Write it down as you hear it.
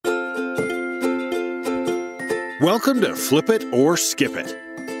Welcome to Flip It or Skip It,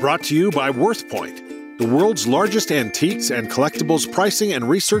 brought to you by WorthPoint, the world's largest antiques and collectibles pricing and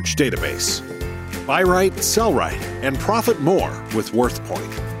research database. Buy right, sell right, and profit more with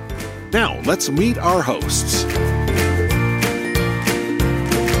WorthPoint. Now, let's meet our hosts.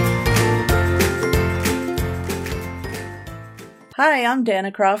 Hi, I'm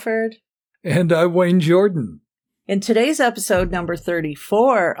Dana Crawford. And I'm Wayne Jordan. In today's episode number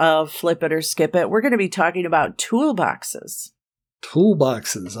 34 of Flip It or Skip It, we're going to be talking about toolboxes.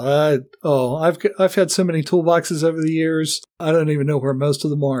 Toolboxes. I've had so many toolboxes over the years. I don't even know where most of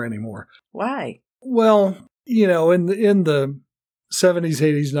them are anymore. Why? Well, in the 70s,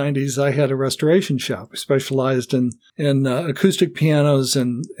 80s, 90s, I had a restoration shop. We specialized in acoustic pianos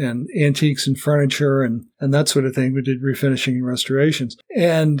and antiques and furniture and that sort of thing. We did refinishing and restorations.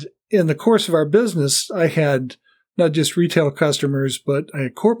 And in the course of our business, I had not just retail customers, but I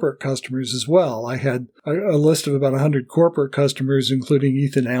had corporate customers as well. I had a list of about 100 corporate customers, including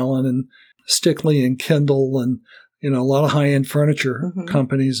Ethan Allen and Stickley and Kindle and, a lot of high-end furniture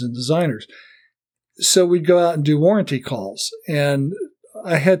companies and designers. So we'd go out and do warranty calls, and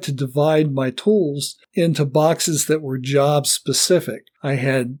I had to divide my tools into boxes that were job specific. I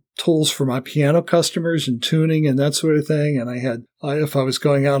had tools for my piano customers and tuning and that sort of thing. And I had, if I was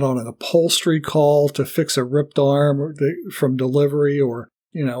going out on an upholstery call to fix a ripped arm from delivery or,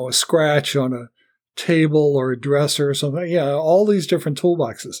 a scratch on a table or a dresser or something. Yeah, all these different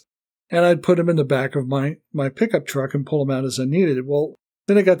toolboxes. And I'd put them in the back of my pickup truck and pull them out as I needed it. Well,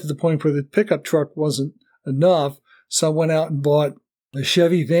 then I got to the point where the pickup truck wasn't enough. So I went out and bought a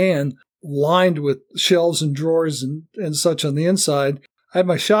Chevy van lined with shelves and drawers and such on the inside. I had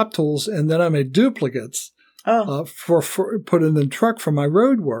my shop tools, and then I made duplicates for put in the truck for my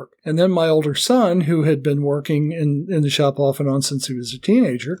road work. And then my older son, who had been working in the shop off and on since he was a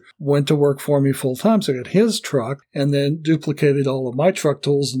teenager, went to work for me full time. So I got his truck and then duplicated all of my truck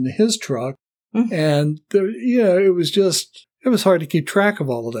tools into his truck. Mm-hmm. And, it was hard to keep track of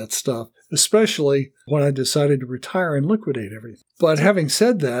all of that stuff, especially when I decided to retire and liquidate everything. But having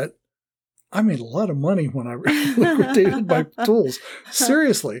said that, I made a lot of money when I liquidated my tools.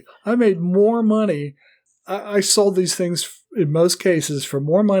 Seriously, I made more money. I sold these things, in most cases, for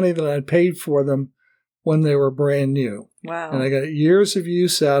more money than I paid for them when they were brand new. Wow. And I got years of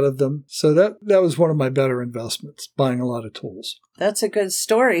use out of them. So that was one of my better investments, buying a lot of tools. That's a good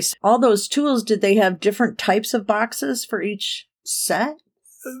story. All those tools, did they have different types of boxes for each set?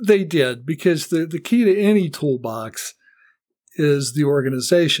 They did, because the key to any toolbox is the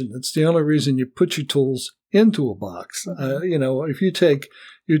organization. That's the only reason you put your tools into a box. If you take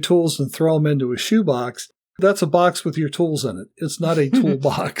your tools and throw them into a shoebox, that's a box with your tools in it. It's not a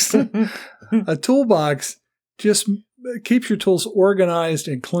toolbox. A toolbox just keeps your tools organized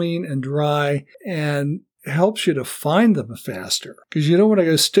and clean and dry and helps you to find them faster, because you don't want to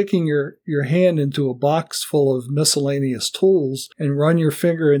go sticking your hand into a box full of miscellaneous tools and run your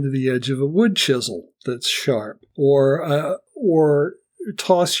finger into the edge of a wood chisel that's sharp, or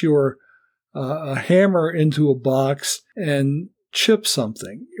toss your a hammer into a box and chip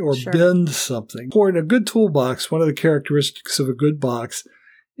something or bend something. Or in a good toolbox, one of the characteristics of a good box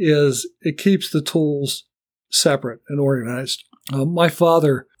is it keeps the tools separate and organized. My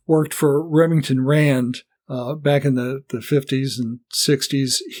father worked for Remington Rand back in the 50s and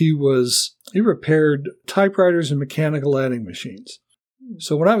 60s. He repaired typewriters and mechanical adding machines.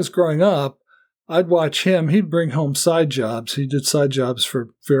 So when I was growing up, I'd watch him. He'd bring home side jobs. He did side jobs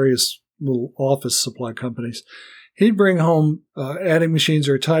for various little office supply companies. He'd bring home adding machines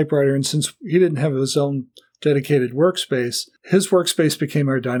or a typewriter, and since he didn't have his own dedicated workspace, his workspace became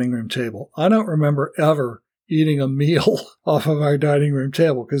our dining room table. I don't remember ever eating a meal off of our dining room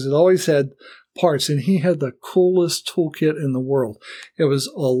table because it always had parts, and he had the coolest toolkit in the world. It was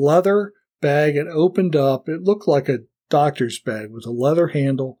a leather bag. It opened up. It looked like a doctor's bag with a leather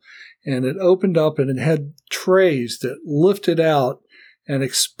handle, and it opened up and it had trays that lifted out and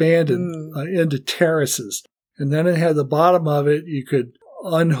expanded into terraces. And then it had the bottom of it, you could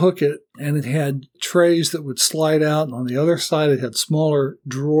unhook it, and it had trays that would slide out. And on the other side, it had smaller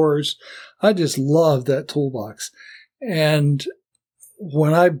drawers. I just loved that toolbox. And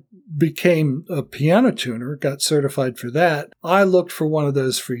when I became a piano tuner, got certified for that, I looked for one of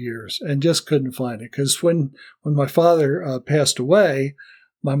those for years and just couldn't find it. Because when my father passed away,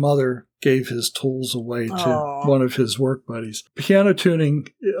 my mother gave his tools away to one of his work buddies. Piano tuning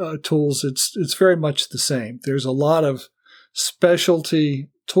tools, it's very much the same. There's a lot of specialty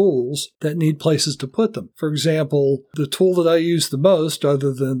tools that need places to put them. For example, the tool that I use the most,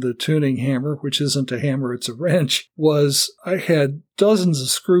 other than the tuning hammer, which isn't a hammer, it's a wrench, was I had dozens of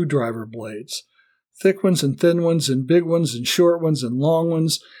screwdriver blades thick ones and thin ones and big ones and short ones and long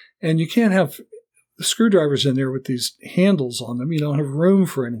ones. And you can't have screwdrivers in there with these handles on them. You don't have room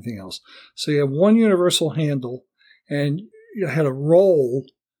for anything else. So you have one universal handle, and you had a roll,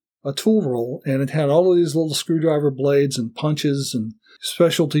 a tool roll, and it had all of these little screwdriver blades and punches and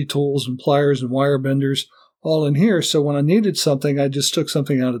specialty tools and pliers and wire benders all in here. So when I needed something, I just took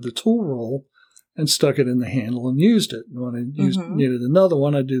something out of the tool roll and stuck it in the handle and used it. And when I needed another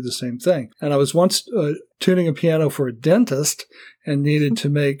one, I'd do the same thing. And I was once tuning a piano for a dentist and needed to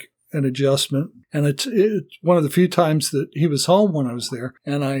make an adjustment. And it's one of the few times that he was home when I was there.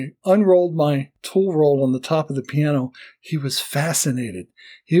 And I unrolled my tool roll on the top of the piano. He was fascinated.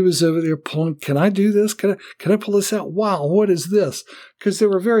 He was over there pulling, can I do this? Can I pull this out? Wow, what is this? Because they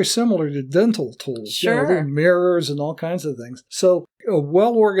were very similar to dental tools. Sure. Little mirrors and all kinds of things. So a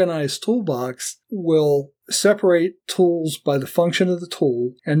well-organized toolbox will separate tools by the function of the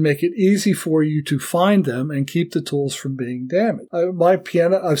tool and make it easy for you to find them and keep the tools from being damaged.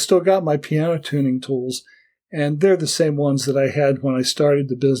 I've still got my piano tuning tools, and they're the same ones that I had when I started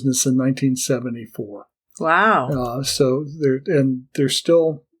the business in 1974. Wow. So they're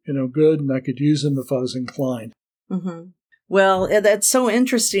still, good, and I could use them if I was inclined. Mm-hmm. Well, that's so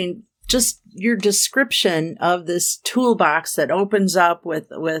interesting. Just your description of this toolbox that opens up with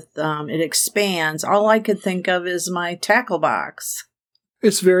it expands. All I could think of is my tackle box.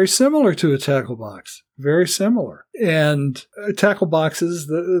 It's very similar to a tackle box. Very similar. And tackle boxes,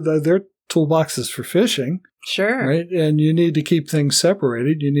 they're toolboxes for fishing. Sure. Right? And you need to keep things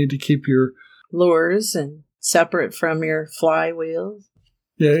separated. You need to keep your lures and separate from your flywheels.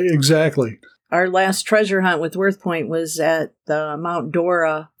 Yeah, exactly. Our last treasure hunt with WorthPoint was at the Mount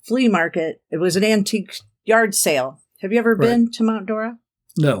Dora flea market. It was an antique yard sale. Have you ever been to Mount Dora?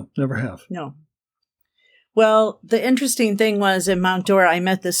 No, never have. No. Well, the interesting thing was in Mount Dora, I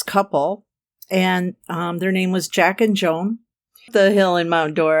met this couple, and their name was Jack and Joan, the hill in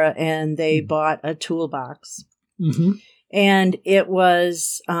Mount Dora, and they bought a toolbox. Mm-hmm. And it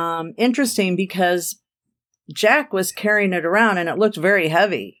was interesting because Jack was carrying it around and it looked very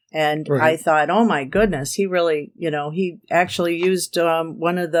heavy. And I thought, oh my goodness, he really, he actually used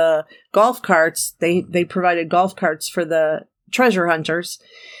one of the golf carts. They provided golf carts for the treasure hunters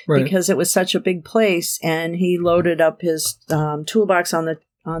because it was such a big place. And he loaded up his toolbox on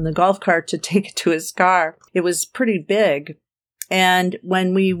the golf cart to take it to his car. It was pretty big. And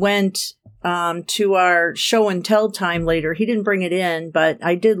when we went to our show and tell time later, he didn't bring it in, but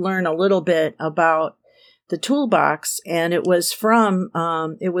I did learn a little bit about the toolbox, and it was from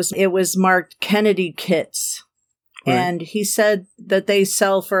it was marked Kennedy Kits, and he said that they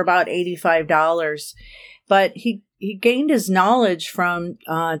sell for about $85. But he gained his knowledge from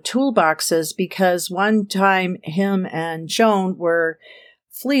toolboxes because one time him and Joan were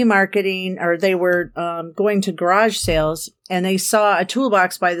flea marketing, or they were going to garage sales, and they saw a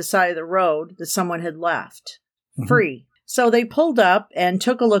toolbox by the side of the road that someone had left free. So they pulled up and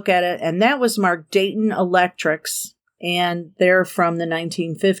took a look at it, and that was marked Dayton Electrics, and they're from the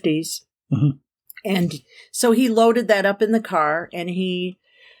 1950s. Mm-hmm. And so he loaded that up in the car, and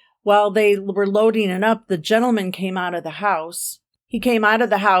while they were loading it up, the gentleman came out of the house. He came out of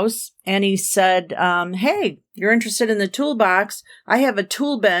the house, and he said, hey, you're interested in the toolbox? I have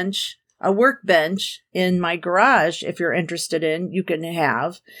a workbench in my garage. If you're interested you can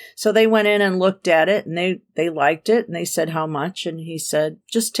have. So they went in and looked at it, and they liked it, and they said how much, and he said,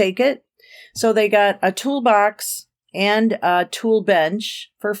 just take it. So they got a toolbox and a tool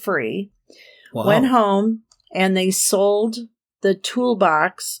bench for free. Wow. Went home, and they sold the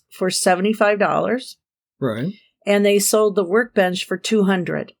toolbox for $75. Right. And they sold the workbench for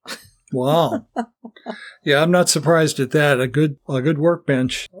 $200. Wow. Yeah, I'm not surprised at that. A good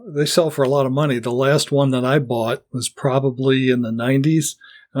workbench, they sell for a lot of money. The last one that I bought was probably in the 90s,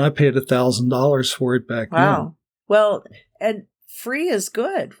 and I paid $1,000 for it back then. Wow. Well, and free is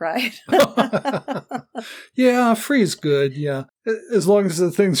good, right? Yeah, free is good, yeah. As long as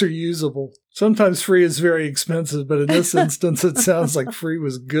the things are usable. Sometimes free is very expensive, but in this instance, it sounds like free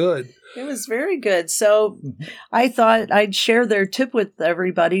was good. It was very good. So I thought I'd share their tip with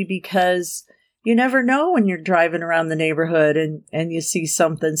everybody because you never know when you're driving around the neighborhood and you see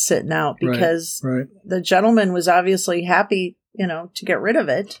something sitting out, because the gentleman was obviously happy, to get rid of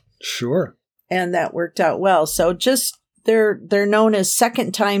it. Sure. And that worked out well. So they're known as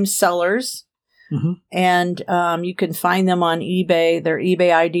second-time sellers. Mm-hmm. And you can find them on eBay. Their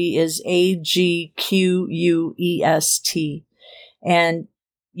eBay ID is AGQUEST. And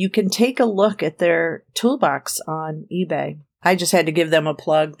you can take a look at their toolbox on eBay. I just had to give them a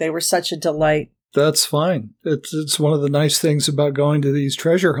plug. They were such a delight. That's fine. It's one of the nice things about going to these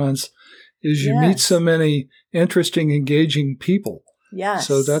treasure hunts is you meet so many interesting, engaging people. Yes.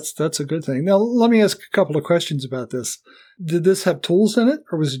 So that's a good thing. Now, let me ask a couple of questions about this. Did this have tools in it,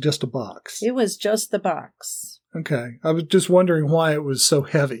 or was it just a box? It was just the box. Okay. I was just wondering why it was so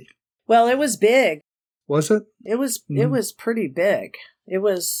heavy. Well, it was big. Was it? It was pretty big. It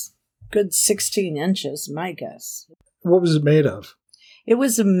was good 16 inches, my guess. What was it made of? It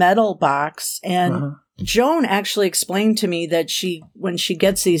was a metal box, and Joan actually explained to me that when she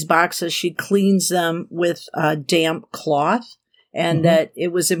gets these boxes, she cleans them with a damp cloth, and that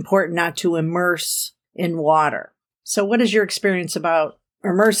it was important not to immerse in water. So what is your experience about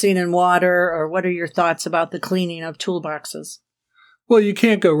immersing in water, or what are your thoughts about the cleaning of toolboxes? Well, you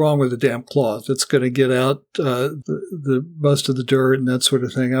can't go wrong with a damp cloth. It's going to get out the most of the dirt and that sort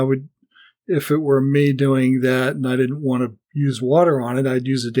of thing. I would, if it were me doing that and I didn't want to use water on it, I'd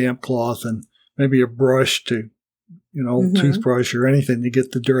use a damp cloth and maybe a brush to, toothbrush or anything to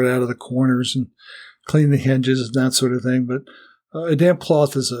get the dirt out of the corners and clean the hinges and that sort of thing. But a damp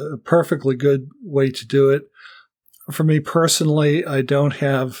cloth is a perfectly good way to do it. For me personally, I don't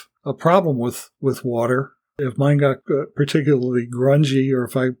have a problem with water. If mine got particularly grungy, or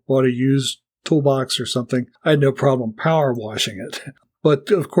if I bought a used toolbox or something, I had no problem power washing it.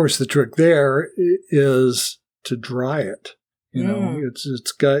 But of course, the trick there is to dry it.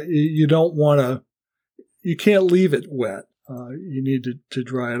 It's got, you don't want to, you can't leave it wet. You need to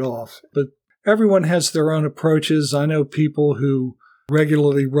dry it off. But everyone has their own approaches. I know people who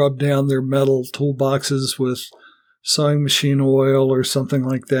regularly rub down their metal toolboxes with sewing machine oil or something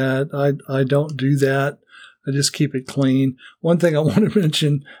like that. I don't do that. I just keep it clean. One thing I want to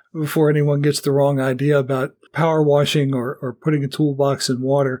mention before anyone gets the wrong idea about power washing or putting a toolbox in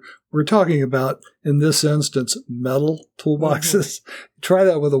water, we're talking about, in this instance, metal toolboxes. Try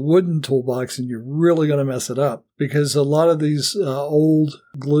that with a wooden toolbox and you're really going to mess it up, because a lot of these old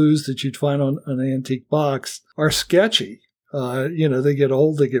glues that you'd find on an antique box are sketchy. They get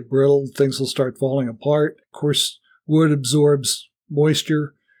old, they get brittle, things will start falling apart. Of course, wood absorbs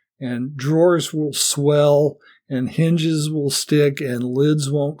moisture, and drawers will swell, and hinges will stick, and lids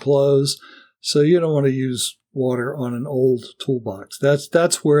won't close. So you don't want to use water on an old toolbox.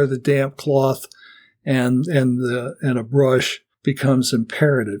 That's where the damp cloth and a brush becomes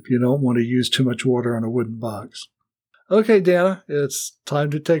imperative. You don't want to use too much water on a wooden box. Okay, Dana, it's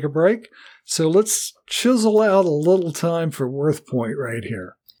time to take a break. So let's chisel out a little time for WorthPoint right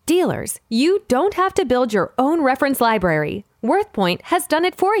here. Dealers, you don't have to build your own reference library. WorthPoint has done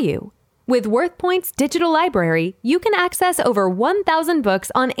it for you. With WorthPoint's digital library, you can access over 1,000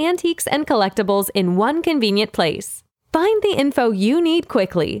 books on antiques and collectibles in one convenient place. Find the info you need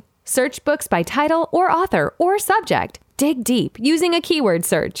quickly. Search books by title or author or subject. Dig deep using a keyword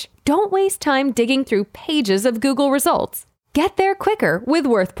search. Don't waste time digging through pages of Google results. Get there quicker with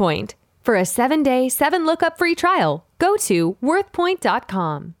WorthPoint. For a 7-day, 7-lookup free trial, go to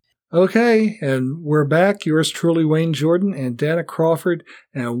worthpoint.com. Okay, and we're back. Yours truly, Wayne Jordan and Dana Crawford,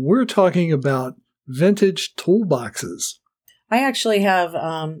 and we're talking about vintage toolboxes. I actually have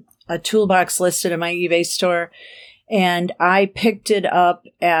a toolbox listed in my eBay store, and I picked it up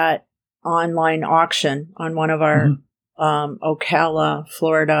at online auction on one of our Ocala,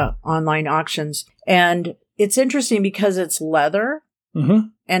 Florida online auctions. And it's interesting because it's leather.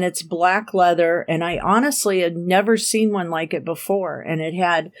 And it's black leather, and I honestly had never seen one like it before. And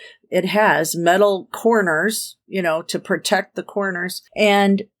it has metal corners, to protect the corners.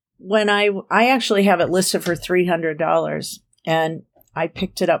 And when I actually have it listed for $300, and I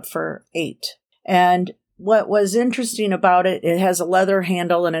picked it up for $8. And what was interesting about it, it has a leather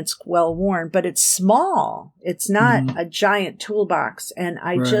handle and it's well worn, but it's small. It's not a giant toolbox. And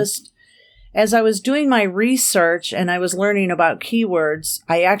as I was doing my research and I was learning about keywords,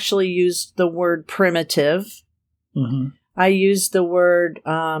 I actually used the word primitive. I used the word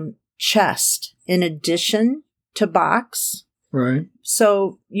chest in addition to box. Right.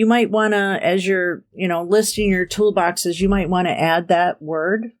 So you might want to, as you're, listing your toolboxes, you might want to add that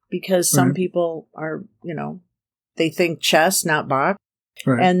word, because some people are, they think chest, not box.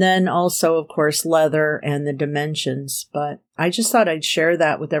 Right. And then also, of course, leather and the dimensions. But I just thought I'd share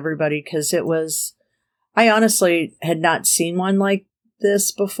that with everybody, because I honestly had not seen one like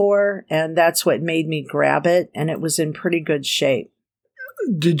this before. And that's what made me grab it. And it was in pretty good shape.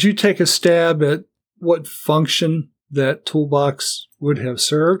 Did you take a stab at what function that toolbox would have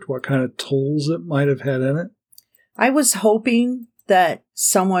served? What kind of tools it might have had in it? I was hoping that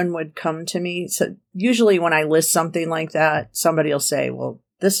someone would come to me. So usually when I list something like that, somebody will say, well,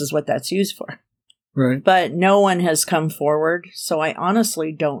 this is what that's used for. Right. But no one has come forward. So I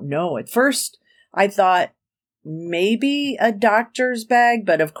honestly don't know. At first, I thought maybe a doctor's bag,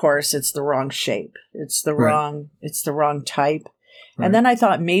 but of course it's the wrong shape. It's the wrong type. Right. And then I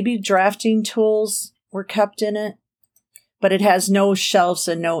thought maybe drafting tools were kept in it, but it has no shelves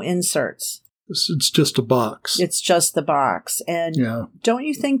and no inserts. It's just a box. It's just the box. And don't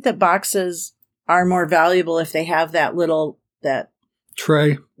you think that boxes are more valuable if they have that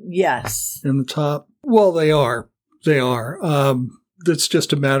tray? Yes. In the top? Well, they are. It's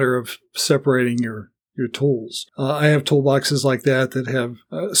just a matter of separating your tools. I have toolboxes like that have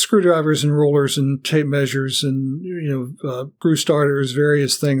screwdrivers and rollers and tape measures and screw starters,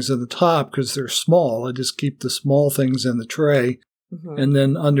 various things at the top because they're small. I just keep the small things in the tray, and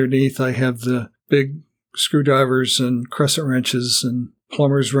then underneath I have the big screwdrivers and crescent wrenches and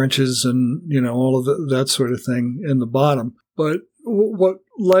plumber's wrenches and all of that sort of thing in the bottom. But what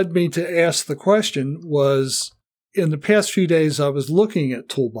led me to ask the question was, in the past few days, I was looking at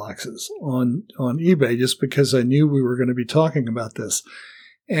toolboxes on eBay just because I knew we were going to be talking about this.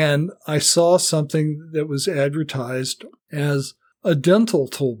 And I saw something that was advertised as a dental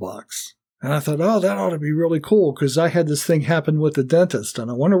toolbox. And I thought, oh, that ought to be really cool because I had this thing happen with the dentist and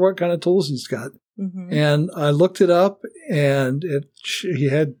I wonder what kind of tools he's got. Mm-hmm. And I looked it up and he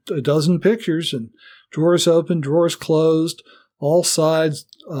had a dozen pictures and drawers open, drawers closed, all sides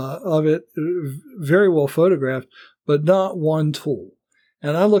of it, very well photographed, but not one tool.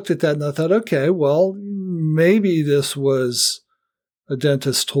 And I looked at that and I thought, okay, well, maybe this was a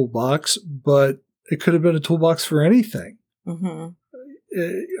dentist toolbox, but it could have been a toolbox for anything. Mm-hmm.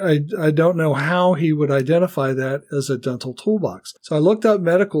 I don't know how he would identify that as a dental toolbox. So I looked up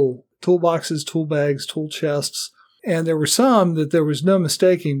medical toolboxes, tool bags, tool chests, and there were some that there was no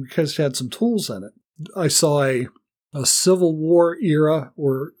mistaking because it had some tools in it. I saw a Civil War era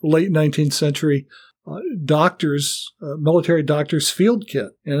or late 19th century military doctor's field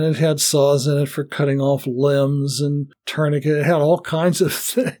kit. And it had saws in it for cutting off limbs and tourniquet. It had all kinds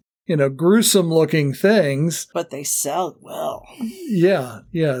of, gruesome looking things. But they sell well. Yeah,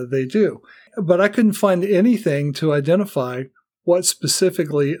 they do. But I couldn't find anything to identify what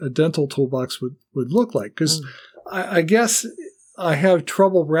specifically a dental toolbox would look like. Because I guess I have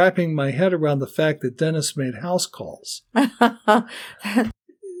trouble wrapping my head around the fact that dentists made house calls. I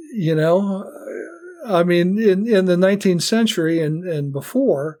mean, in the 19th century and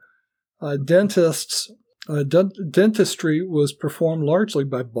before, dentistry was performed largely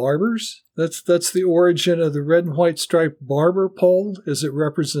by barbers. That's the origin of the red and white striped barber pole, as it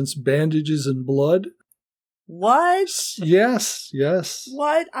represents bandages and blood. What? Yes.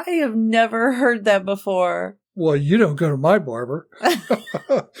 What? I have never heard that before. Well, you don't go to my barber.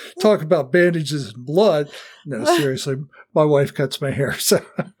 Talk about bandages and blood. No, seriously, my wife cuts my hair. So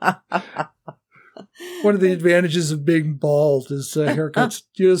one of the advantages of being bald is haircuts.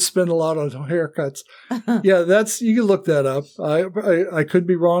 You just spend a lot on haircuts. Yeah, you can look that up. I could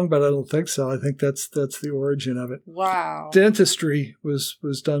be wrong, but I don't think so. I think that's the origin of it. Wow. Dentistry was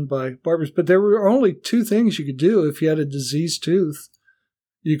done by barbers, but there were only two things you could do if you had a diseased tooth.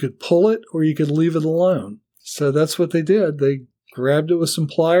 You could pull it or you could leave it alone. So that's what they did. They grabbed it with some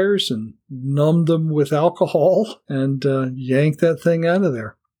pliers and numbed them with alcohol and yanked that thing out of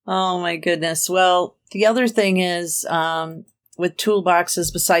there. Oh, my goodness. Well, the other thing is with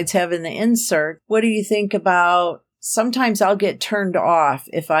toolboxes, besides having the insert, what do you think about sometimes I'll get turned off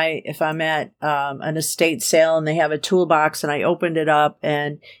if I'm at an estate sale and they have a toolbox and I opened it up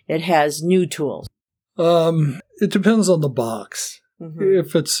and it has new tools? It depends on the box.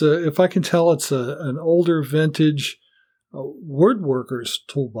 Mm-hmm. If I can tell it's an older vintage woodworker's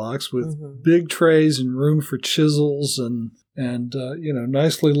toolbox with big trays and room for chisels and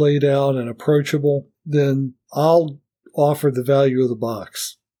nicely laid out and approachable, then I'll offer the value of the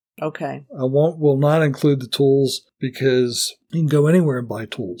box. Okay. I will not include the tools because you can go anywhere and buy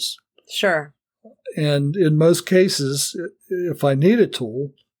tools. Sure. And in most cases, if I need a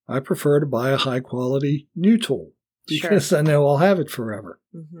tool, I prefer to buy a high quality new tool. Because I know I'll have it forever.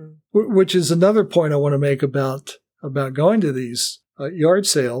 Mm-hmm. Which is another point I want to make about going to these yard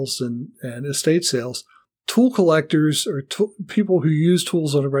sales and estate sales. Tool collectors or people who use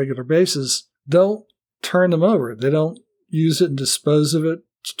tools on a regular basis don't turn them over. They don't use it and dispose of it.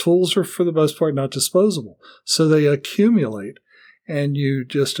 Tools are, for the most part, not disposable. So they accumulate. And you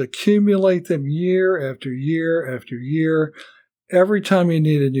just accumulate them year after year after year. Every time you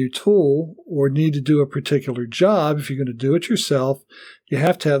need a new tool or need to do a particular job, if you're going to do it yourself, you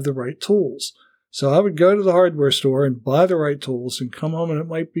have to have the right tools. So I would go to the hardware store and buy the right tools and come home, and it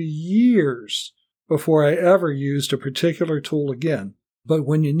might be years before I ever used a particular tool again. But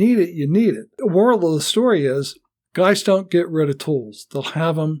when you need it, you need it. The moral of the story is guys don't get rid of tools. They'll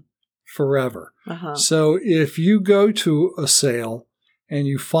have them forever. So if you go to a sale and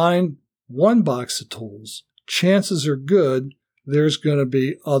you find one box of tools, chances are good there's going to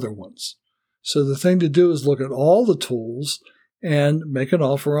be other ones. So the thing to do is look at all the tools and make an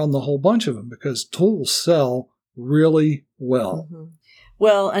offer on the whole bunch of them, because tools sell really well.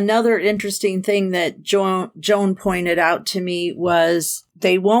 Well, another interesting thing that Joan pointed out to me was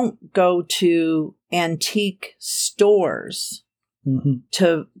they won't go to antique stores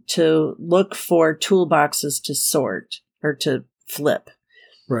to look for toolboxes to sort or to flip.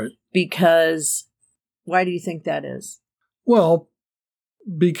 Right. Because why do you think that is? Well,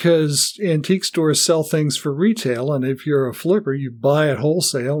 because antique stores sell things for retail, and if you're a flipper, you buy at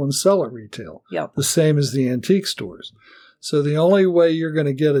wholesale and sell at retail. Yep. The same as the antique stores. So the only way you're going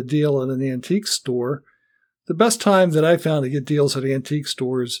to get a deal at an antique store, the best time that I found to get deals at antique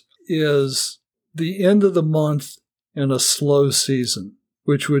stores is the end of the month in a slow season,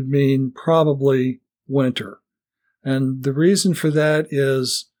 which would mean probably winter. And the reason for that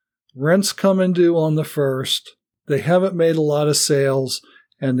is rent's coming due on the 1st. They haven't made a lot of sales,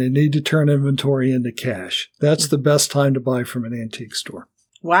 and they need to turn inventory into cash. That's the best time to buy from an antique store.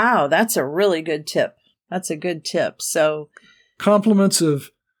 Wow, that's a really good tip. That's a good tip. So, compliments of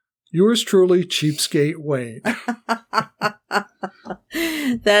yours truly, Cheapskate Wayne.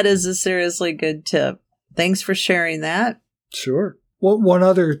 That is a seriously good tip. Thanks for sharing that. Sure. Well, one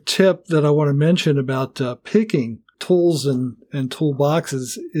other tip that I want to mention about picking tools and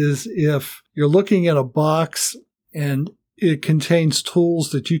toolboxes is if you're looking at a box and it contains tools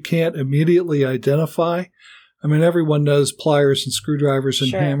that you can't immediately identify. I mean, everyone knows pliers and screwdrivers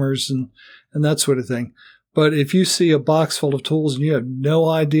and hammers and that sort of thing. But if you see a box full of tools and you have no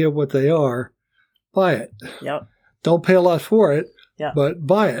idea what they are, buy it. Yep. Don't pay a lot for it, yep, but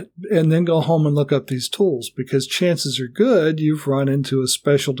buy it and then go home and look up these tools, because chances are good you've run into a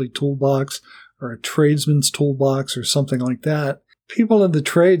specialty toolbox or a tradesman's toolbox or something like that. People in the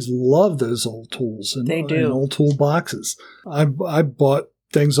trades love those old tools and old toolboxes. I bought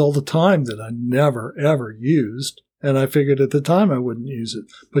things all the time that I never, ever used. And I figured at the time I wouldn't use it.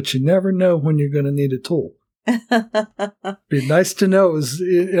 But you never know when you're going to need a tool. Be nice to know it was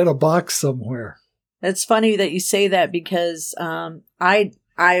in a box somewhere. It's funny that you say that, because I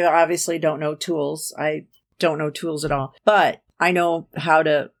obviously don't know tools. I don't know tools at all. But I know how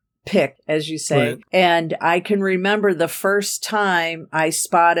to pick, as you say. Right. And I can remember the first time I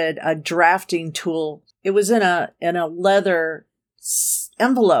spotted a drafting tool. It was in a leather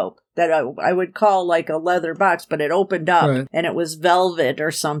envelope that I would call like a leather box, but it opened up, right, and it was velvet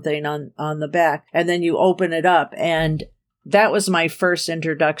or something on the back. And then you open it up, and that was my first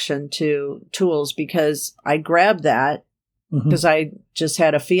introduction to tools, because I grabbed that because I just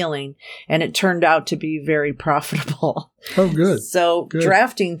had a feeling, and it turned out to be very profitable. Oh, good. So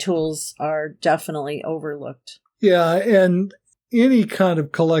drafting tools are definitely overlooked. Yeah, and any kind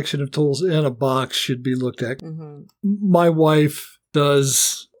of collection of tools in a box should be looked at. My wife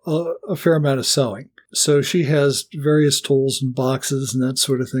does a fair amount of sewing. So she has various tools and boxes and that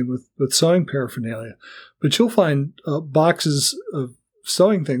sort of thing with sewing paraphernalia. But you'll find boxes of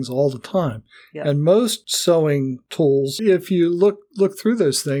sewing things all the time. Yep. And most sewing tools, if you look through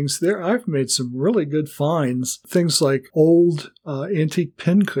those things, I've made some really good finds. Things like old antique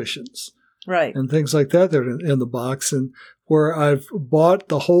pin cushions. Right. And things like that are in the box, and where I've bought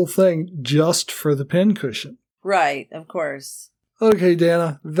the whole thing just for the pin cushion. Right, of course. Okay,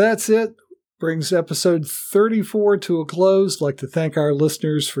 Dana, that's it. Brings episode 34 to a close. I'd like to thank our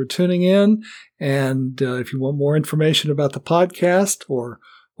listeners for tuning in. And if you want more information about the podcast or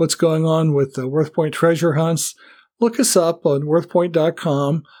what's going on with the WorthPoint treasure hunts, look us up on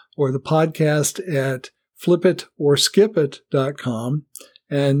worthpoint.com or the podcast at flipitOrskipit.com.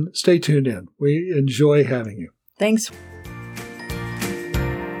 And stay tuned in. We enjoy having you. Thanks.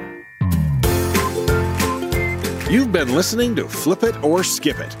 You've been listening to Flip It or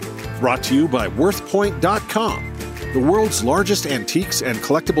Skip It, brought to you by WorthPoint.com, the world's largest antiques and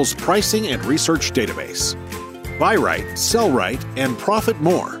collectibles pricing and research database. Buy right, sell right, and profit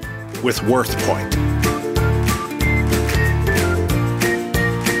more with WorthPoint.